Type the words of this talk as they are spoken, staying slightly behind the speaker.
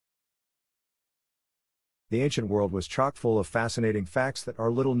The ancient world was chock full of fascinating facts that are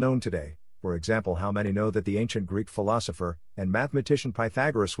little known today. For example, how many know that the ancient Greek philosopher and mathematician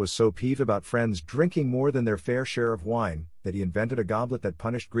Pythagoras was so peeved about friends drinking more than their fair share of wine, that he invented a goblet that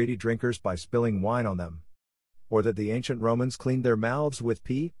punished greedy drinkers by spilling wine on them? Or that the ancient Romans cleaned their mouths with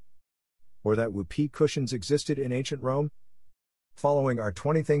pee? Or that whoopee cushions existed in ancient Rome? Following are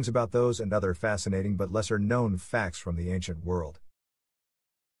 20 things about those and other fascinating but lesser known facts from the ancient world.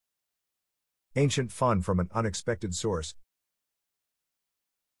 Ancient fun from an unexpected source.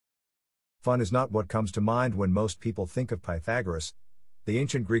 Fun is not what comes to mind when most people think of Pythagoras, the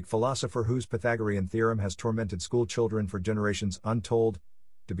ancient Greek philosopher whose Pythagorean theorem has tormented school children for generations untold.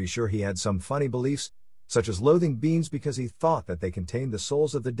 To be sure, he had some funny beliefs, such as loathing beans because he thought that they contained the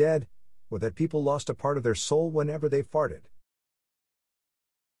souls of the dead, or that people lost a part of their soul whenever they farted.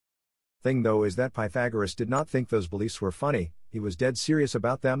 Thing though is that Pythagoras did not think those beliefs were funny, he was dead serious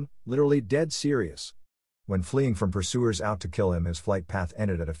about them, literally dead serious. When fleeing from pursuers out to kill him, his flight path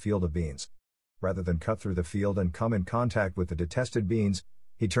ended at a field of beans. Rather than cut through the field and come in contact with the detested beans,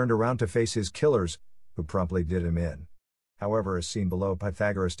 he turned around to face his killers, who promptly did him in. However, as seen below,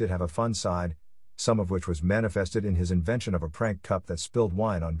 Pythagoras did have a fun side, some of which was manifested in his invention of a prank cup that spilled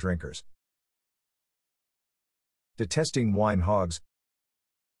wine on drinkers. Detesting wine hogs.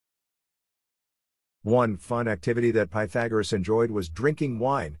 One fun activity that Pythagoras enjoyed was drinking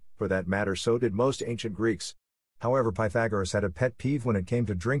wine. For that matter, so did most ancient Greeks. However, Pythagoras had a pet peeve when it came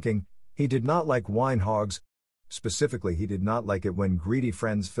to drinking. He did not like wine hogs. Specifically, he did not like it when greedy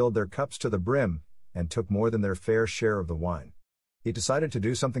friends filled their cups to the brim and took more than their fair share of the wine. He decided to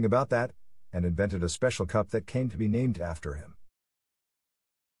do something about that, and invented a special cup that came to be named after him.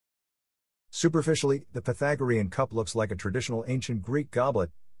 Superficially, the Pythagorean cup looks like a traditional ancient Greek goblet.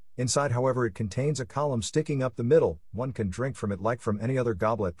 Inside, however, it contains a column sticking up the middle. One can drink from it like from any other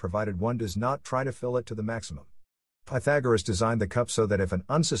goblet, provided one does not try to fill it to the maximum. Pythagoras designed the cup so that if an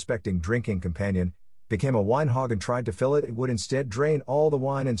unsuspecting drinking companion became a wine hog and tried to fill it, it would instead drain all the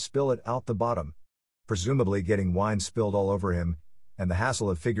wine and spill it out the bottom, presumably getting wine spilled all over him, and the hassle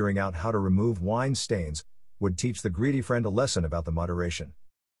of figuring out how to remove wine stains would teach the greedy friend a lesson about the moderation.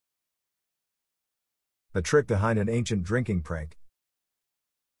 The trick behind an ancient drinking prank.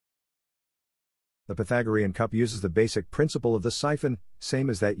 The Pythagorean cup uses the basic principle of the siphon, same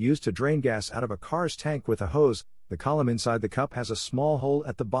as that used to drain gas out of a car's tank with a hose. The column inside the cup has a small hole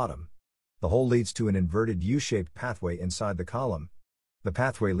at the bottom. The hole leads to an inverted U-shaped pathway inside the column. The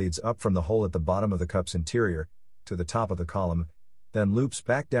pathway leads up from the hole at the bottom of the cup's interior to the top of the column, then loops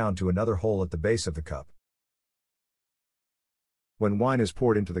back down to another hole at the base of the cup. When wine is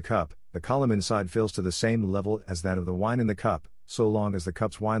poured into the cup, the column inside fills to the same level as that of the wine in the cup. So long as the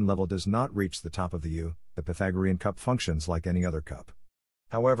cup's wine level does not reach the top of the U, the Pythagorean cup functions like any other cup.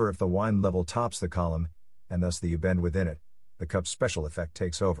 However, if the wine level tops the column, and thus the U-bend within it, the cup's special effect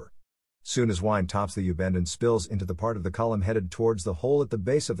takes over. Soon as wine tops the U-bend and spills into the part of the column headed towards the hole at the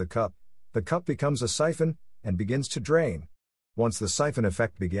base of the cup becomes a siphon, and begins to drain. Once the siphon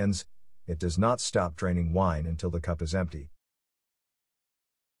effect begins, it does not stop draining wine until the cup is empty.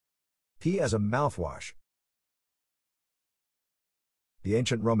 Pee as a mouthwash. The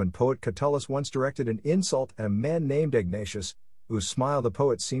ancient Roman poet Catullus once directed an insult at a man named Ignatius, whose smile the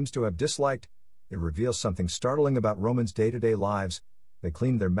poet seems to have disliked. It reveals something startling about Romans' day-to-day lives. They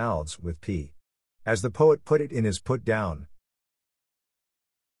cleaned their mouths with pee. As the poet put it in his Put Down,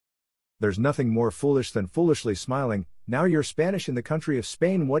 "There's nothing more foolish than foolishly smiling. Now you're Spanish in the country of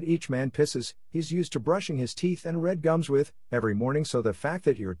Spain. What each man pisses, he's used to brushing his teeth and red gums with every morning, so the fact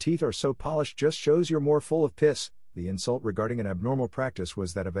that your teeth are so polished just shows you're more full of piss." The insult regarding an abnormal practice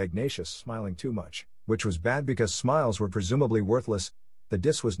was that of Ignatius smiling too much, which was bad because smiles were presumably worthless. The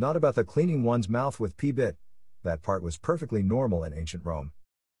diss was not about the cleaning one's mouth with pee bit. That part was perfectly normal in ancient Rome.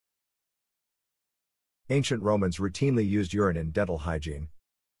 Ancient Romans routinely used urine in dental hygiene.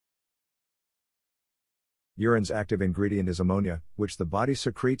 Urine's active ingredient is ammonia, which the body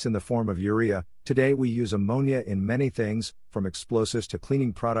secretes in the form of urea. Today we use ammonia in many things, from explosives to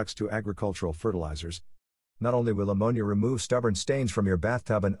cleaning products to agricultural fertilizers. Not only will ammonia remove stubborn stains from your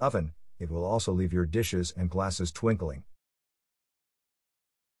bathtub and oven, it will also leave your dishes and glasses twinkling.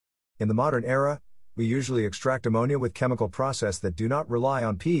 In the modern era, we usually extract ammonia with chemical process that do not rely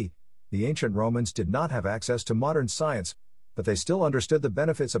on pee. The ancient Romans did not have access to modern science, but they still understood the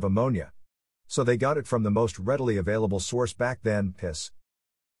benefits of ammonia. So they got it from the most readily available source back then, piss.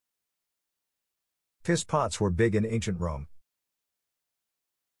 Piss pots were big in ancient Rome.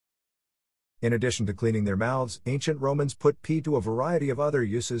 In addition to cleaning their mouths, ancient Romans put pee to a variety of other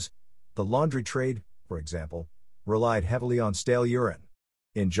uses. The laundry trade, for example, relied heavily on stale urine.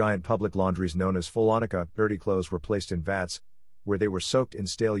 In giant public laundries known as pholonica, dirty clothes were placed in vats, where they were soaked in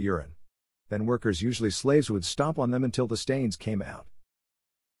stale urine. Then workers, usually slaves, would stomp on them until the stains came out.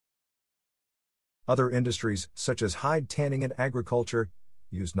 Other industries, such as hide tanning and agriculture,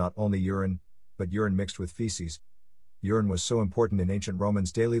 used not only urine, but urine mixed with feces. Urine was so important in ancient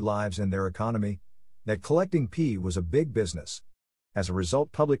Romans' daily lives and their economy, that collecting pee was a big business. As a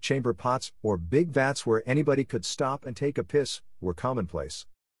result, public chamber pots, or big vats where anybody could stop and take a piss, were commonplace.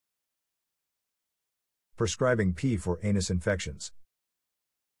 Prescribing pee for anus infections.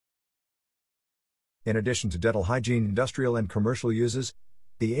 In addition to dental hygiene, industrial and commercial uses,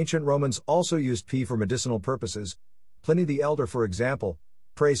 the ancient Romans also used pee for medicinal purposes. Pliny the Elder, for example,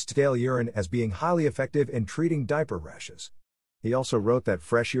 praised stale urine as being highly effective in treating diaper rashes. He also wrote that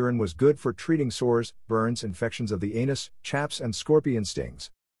fresh urine was good for treating sores, burns, infections of the anus, chaps, and scorpion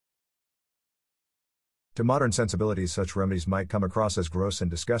stings. To modern sensibilities, such remedies might come across as gross and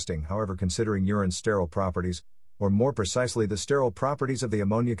disgusting. However, considering urine's sterile properties, or more precisely the sterile properties of the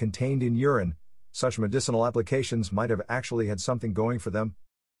ammonia contained in urine, such medicinal applications might have actually had something going for them.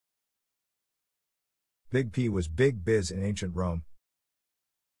 Big P was big biz in ancient Rome.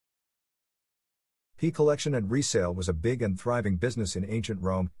 Pee collection and resale was a big and thriving business in ancient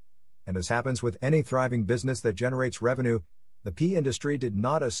Rome, and as happens with any thriving business that generates revenue, the pee industry did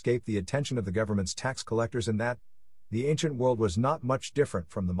not escape the attention of the government's tax collectors in that the ancient world was not much different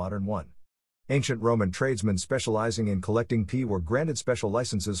from the modern one. Ancient Roman tradesmen specializing in collecting pee were granted special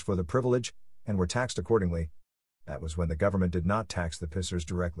licenses for the privilege, and were taxed accordingly. That was when the government did not tax the pissers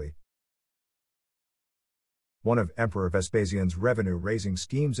directly. One of Emperor Vespasian's revenue-raising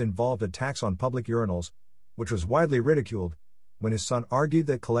schemes involved a tax on public urinals, which was widely ridiculed. When his son argued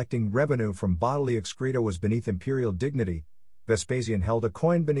that collecting revenue from bodily excreta was beneath imperial dignity, Vespasian held a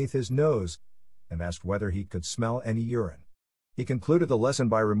coin beneath his nose and asked whether he could smell any urine. He concluded the lesson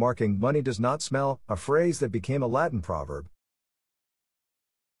by remarking, "Money does not smell," a phrase that became a Latin proverb.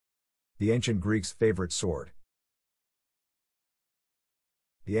 The ancient Greeks' favorite sword.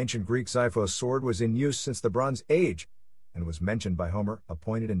 The ancient Greek xiphos sword was in use since the Bronze Age, and was mentioned by Homer, a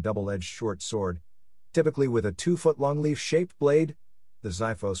pointed and double-edged short sword, typically with a 2-foot-long leaf-shaped blade. The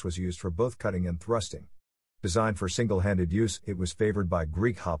xiphos was used for both cutting and thrusting. Designed for single-handed use, it was favored by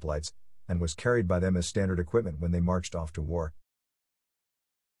Greek hoplites, and was carried by them as standard equipment when they marched off to war.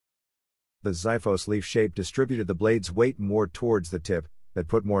 The xiphos leaf shape distributed the blade's weight more towards the tip, that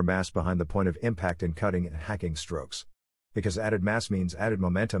put more mass behind the point of impact in cutting and hacking strokes. Because added mass means added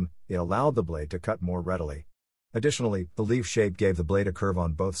momentum, it allowed the blade to cut more readily. Additionally, the leaf shape gave the blade a curve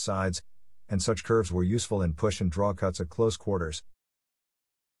on both sides, and such curves were useful in push and draw cuts at close quarters.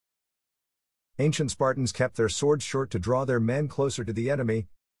 Ancient Spartans kept their swords short to draw their men closer to the enemy.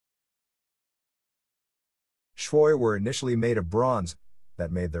 Schwoi were initially made of bronze.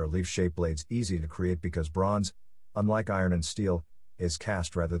 That made their leaf-shaped blades easy to create because bronze, unlike iron and steel, is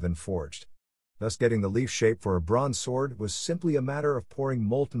cast rather than forged. Thus, getting the leaf shape for a bronze sword was simply a matter of pouring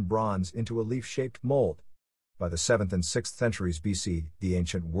molten bronze into a leaf-shaped mold. By the 7th and 6th centuries BC, the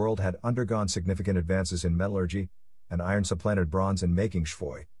ancient world had undergone significant advances in metallurgy, and iron supplanted bronze in making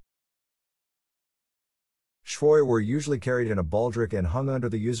schwoi. Schwoi were usually carried in a baldric and hung under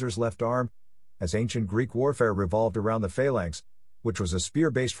the user's left arm. As ancient Greek warfare revolved around the phalanx, which was a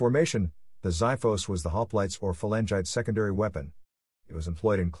spear-based formation, the xiphos was the hoplite's or phalangite's secondary weapon. It was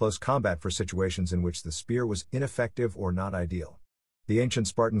employed in close combat for situations in which the spear was ineffective or not ideal. The ancient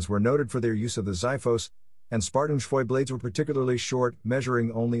Spartans were noted for their use of the xiphos, and Spartan schwoi blades were particularly short,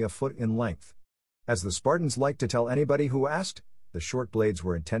 measuring only a foot in length. As the Spartans liked to tell anybody who asked, the short blades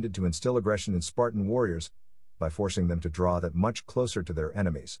were intended to instill aggression in Spartan warriors, by forcing them to draw that much closer to their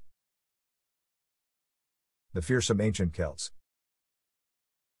enemies. The fearsome ancient Celts.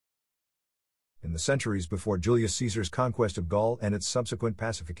 In the centuries before Julius Caesar's conquest of Gaul and its subsequent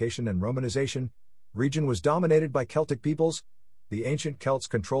pacification and Romanization, region was dominated by Celtic peoples. The ancient Celts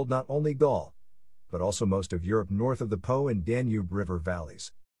controlled not only Gaul, but also most of Europe north of the Po and Danube River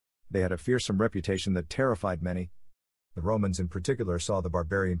valleys. They had a fearsome reputation that terrified many. The Romans in particular saw the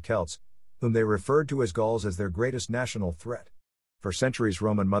barbarian Celts, whom they referred to as Gauls, as their greatest national threat. For centuries,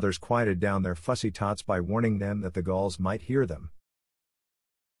 Roman mothers quieted down their fussy tots by warning them that the Gauls might hear them.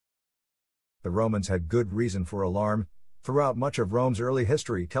 The Romans had good reason for alarm. Throughout much of Rome's early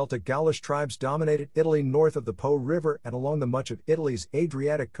history, Celtic Gaulish tribes dominated Italy north of the Po River and along the much of Italy's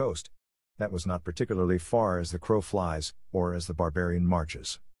Adriatic coast. That was not particularly far as the crow flies, or as the barbarian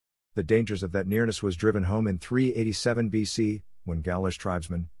marches. The dangers of that nearness was driven home in 387 BC, when Gaulish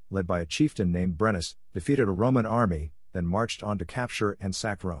tribesmen, led by a chieftain named Brennus, defeated a Roman army, then marched on to capture and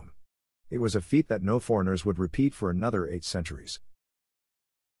sack Rome. It was a feat that no foreigners would repeat for another 8 centuries.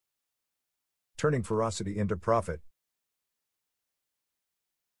 turning ferocity into profit.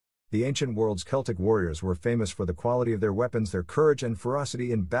 The ancient world's Celtic warriors were famous for the quality of their weapons, their courage and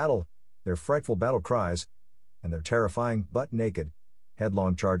ferocity in battle, their frightful battle cries, and their terrifying, butt-naked,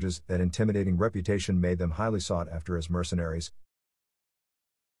 headlong charges. That intimidating reputation made them highly sought after as mercenaries.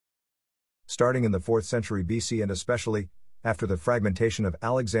 Starting in the 4th century BC and especially after the fragmentation of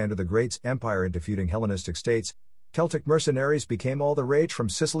Alexander the Great's empire into feuding Hellenistic states, Celtic mercenaries became all the rage from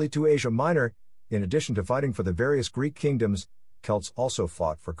Sicily to Asia Minor. In addition to fighting for the various Greek kingdoms, Celts also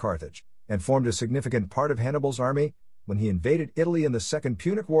fought for Carthage, and formed a significant part of Hannibal's army when he invaded Italy in the Second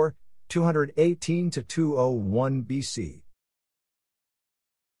Punic War, 218 to 201 BC.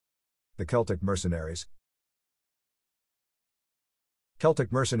 The Celtic mercenaries.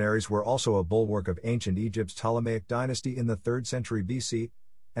 Celtic mercenaries were also a bulwark of ancient Egypt's Ptolemaic dynasty in the 3rd century BC,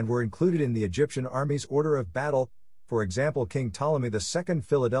 and were included in the Egyptian army's order of battle. For example, King Ptolemy II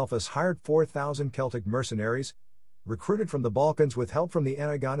Philadelphus hired 4,000 Celtic mercenaries, recruited from the Balkans with help from the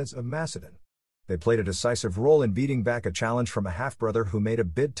Antigonids of Macedon. They played a decisive role in beating back a challenge from a half-brother who made a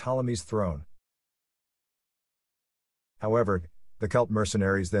bid Ptolemy's throne. However, the Celt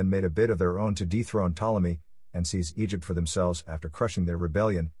mercenaries then made a bid of their own to dethrone Ptolemy and seize Egypt for themselves. After crushing their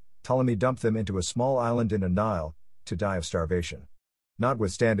rebellion, Ptolemy dumped them into a small island in the Nile, to die of starvation.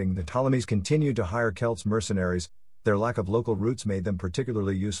 Notwithstanding, the Ptolemies continued to hire Celts mercenaries. Their lack of local roots made them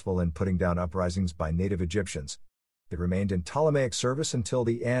particularly useful in putting down uprisings by native Egyptians. They remained in Ptolemaic service until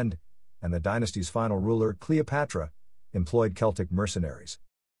the end, and the dynasty's final ruler, Cleopatra, employed Celtic mercenaries.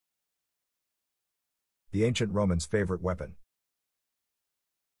 The ancient Romans' favorite weapon.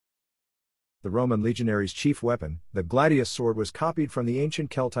 The Roman legionaries' chief weapon, the gladius sword, was copied from the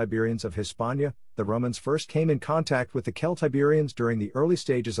ancient Celtiberians of Hispania. The Romans first came in contact with the Celtiberians during the early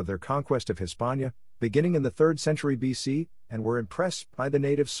stages of their conquest of Hispania, beginning in the 3rd century BC, and were impressed by the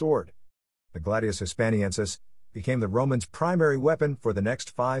native sword. The gladius hispaniensis became the Romans' primary weapon for the next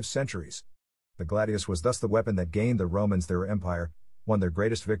 5 centuries. The gladius was thus the weapon that gained the Romans their empire, won their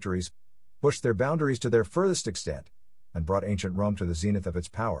greatest victories, pushed their boundaries to their furthest extent, and brought ancient Rome to the zenith of its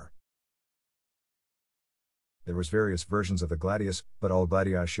power. There was various versions of the gladius, but all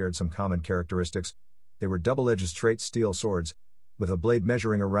gladii shared some common characteristics. They were double-edged straight steel swords, with a blade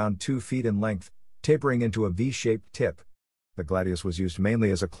measuring around 2 feet in length, tapering into a V-shaped tip. The gladius was used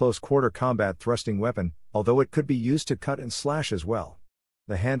mainly as a close-quarter combat thrusting weapon, although it could be used to cut and slash as well.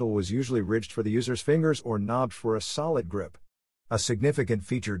 The handle was usually ridged for the user's fingers or knobbed for a solid grip. A significant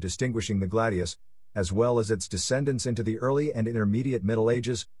feature distinguishing the gladius, as well as its descendants into the early and intermediate Middle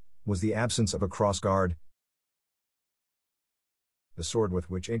Ages, was the absence of a crossguard, the sword with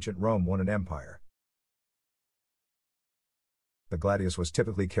which ancient Rome won an empire. The gladius was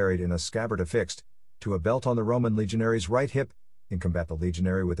typically carried in a scabbard affixed to a belt on the Roman legionary's right hip. In combat, the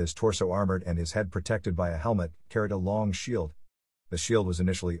legionary, with his torso armored and his head protected by a helmet, carried a long shield. The shield was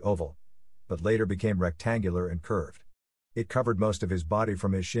initially oval, but later became rectangular and curved. It covered most of his body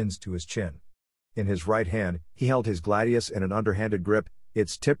from his shins to his chin. In his right hand, he held his gladius in an underhanded grip,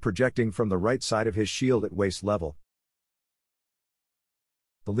 its tip projecting from the right side of his shield at waist level.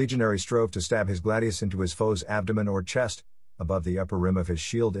 The legionary strove to stab his gladius into his foe's abdomen or chest, above the upper rim of his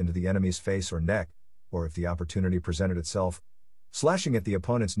shield into the enemy's face or neck, or if the opportunity presented itself, slashing at the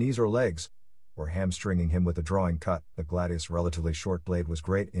opponent's knees or legs, or hamstringing him with a drawing cut. The gladius' relatively short blade was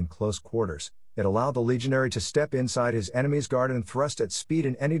great in close quarters. It allowed the legionary to step inside his enemy's guard and thrust at speed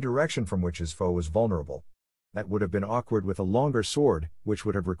in any direction from which his foe was vulnerable. That would have been awkward with a longer sword, which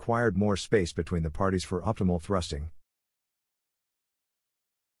would have required more space between the parties for optimal thrusting.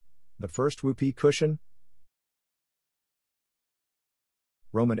 The first whoopee cushion.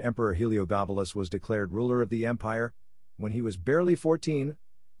 Roman Emperor Heliogabalus was declared ruler of the empire when he was barely 14.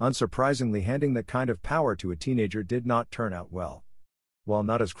 Unsurprisingly, handing that kind of power to a teenager did not turn out well. While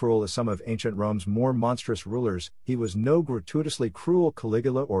not as cruel as some of ancient Rome's more monstrous rulers, he was no gratuitously cruel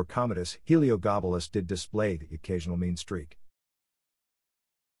Caligula or Commodus. Heliogabalus did display the occasional mean streak.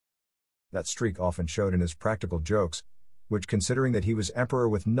 That streak often showed in his practical jokes, which, considering that he was emperor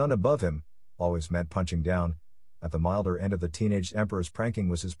with none above him, always meant punching down. At the milder end of the teenage emperor's pranking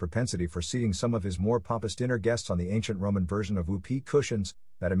was his propensity for seating some of his more pompous dinner guests on the ancient Roman version of whoopee cushions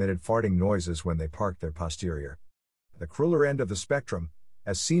that emitted farting noises when they parked their posterior. The crueler end of the spectrum,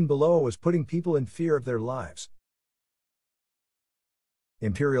 as seen below, was putting people in fear of their lives.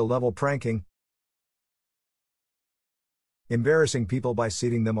 Imperial-level pranking. Embarrassing people by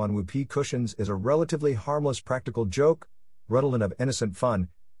seating them on whoopee cushions is a relatively harmless practical joke, redolent of innocent fun.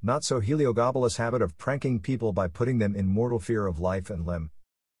 Not so Heliogabalus' habit of pranking people by putting them in mortal fear of life and limb.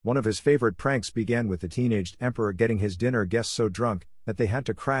 One of his favorite pranks began with the teenaged emperor getting his dinner guests so drunk that they had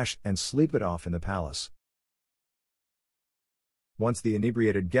to crash and sleep it off in the palace. Once the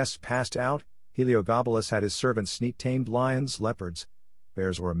inebriated guests passed out, Heliogabalus had his servants sneak tamed lions, leopards,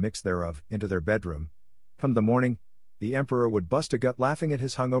 bears or a mix thereof, into their bedroom. Come the morning, the emperor would bust a gut laughing at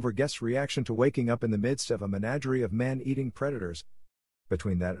his hungover guests' reaction to waking up in the midst of a menagerie of man-eating predators.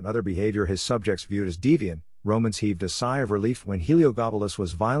 Between that and other behavior his subjects viewed as deviant, Romans heaved a sigh of relief when Heliogabalus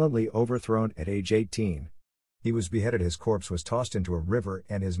was violently overthrown at age 18. He was beheaded, his corpse was tossed into a river,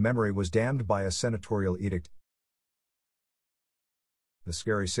 and his memory was damned by a senatorial edict. The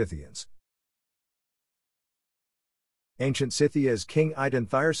scary Scythians. Ancient Scythia's king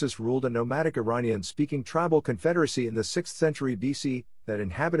Idanthyarsus ruled a nomadic Iranian-speaking tribal confederacy in the 6th century BC that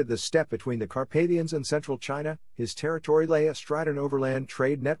inhabited the steppe between the Carpathians and central China. His territory lay astride an overland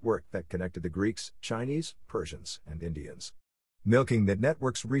trade network that connected the Greeks, Chinese, Persians, and Indians. Milking that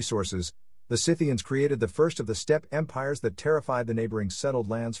network's resources, the Scythians created the first of the steppe empires that terrified the neighboring settled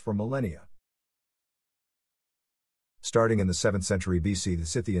lands for millennia. Starting in the 7th century BC, the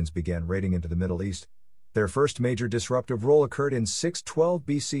Scythians began raiding into the Middle East. Their first major disruptive role occurred in 612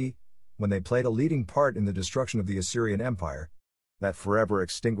 BC, when they played a leading part in the destruction of the Assyrian Empire, that forever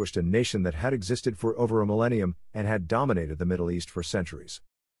extinguished a nation that had existed for over a millennium and had dominated the Middle East for centuries.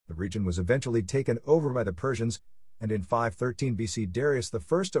 The region was eventually taken over by the Persians, and in 513 BC Darius I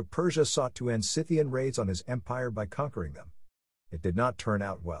of Persia sought to end Scythian raids on his empire by conquering them. It did not turn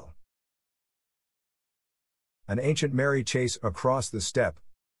out well. An ancient merry chase across the steppe.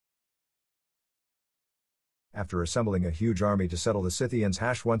 After assembling a huge army to settle the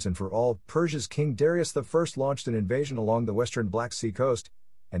Scythians' once and for all, Persia's king Darius I launched an invasion along the western Black Sea coast,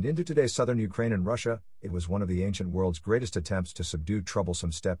 and into today's southern Ukraine and Russia. It was one of the ancient world's greatest attempts to subdue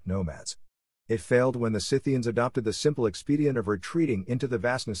troublesome steppe nomads. It failed when the Scythians adopted the simple expedient of retreating into the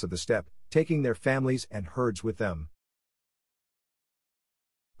vastness of the steppe, taking their families and herds with them.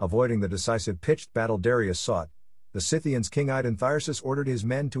 Avoiding the decisive pitched battle Darius sought, the Scythians' king Idanthyarsus ordered his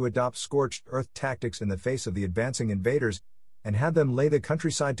men to adopt scorched earth tactics in the face of the advancing invaders, and had them lay the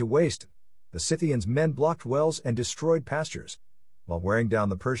countryside to waste. The Scythians' men blocked wells and destroyed pastures, while wearing down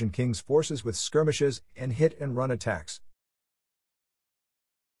the Persian king's forces with skirmishes and hit-and-run attacks.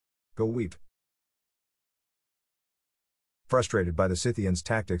 Go weep. Frustrated by the Scythians'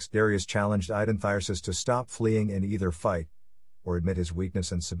 tactics, Darius challenged Idanthyarsus to stop fleeing and either fight, or admit his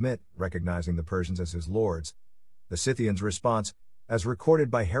weakness and submit, recognizing the Persians as his lords. The Scythians' response, as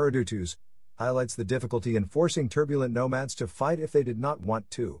recorded by Herodotus, highlights the difficulty in forcing turbulent nomads to fight if they did not want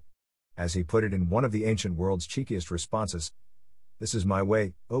to. As he put it in one of the ancient world's cheekiest responses, "This is my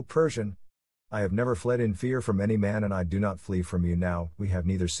way, O Persian. I have never fled in fear from any man, and I do not flee from you now. We have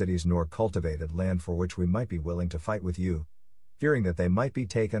neither cities nor cultivated land for which we might be willing to fight with you, fearing that they might be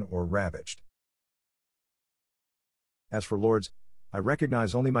taken or ravaged. As for lords, I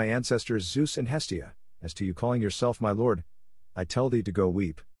recognize only my ancestors Zeus and Hestia. As to you calling yourself my lord, I tell thee to go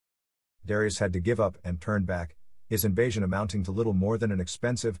weep." Darius had to give up and turn back, his invasion amounting to little more than an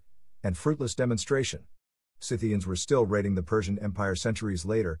expensive and fruitless demonstration. Scythians were still raiding the Persian Empire centuries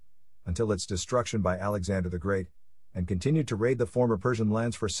later, until its destruction by Alexander the Great, and continued to raid the former Persian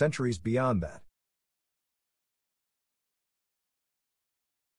lands for centuries beyond that.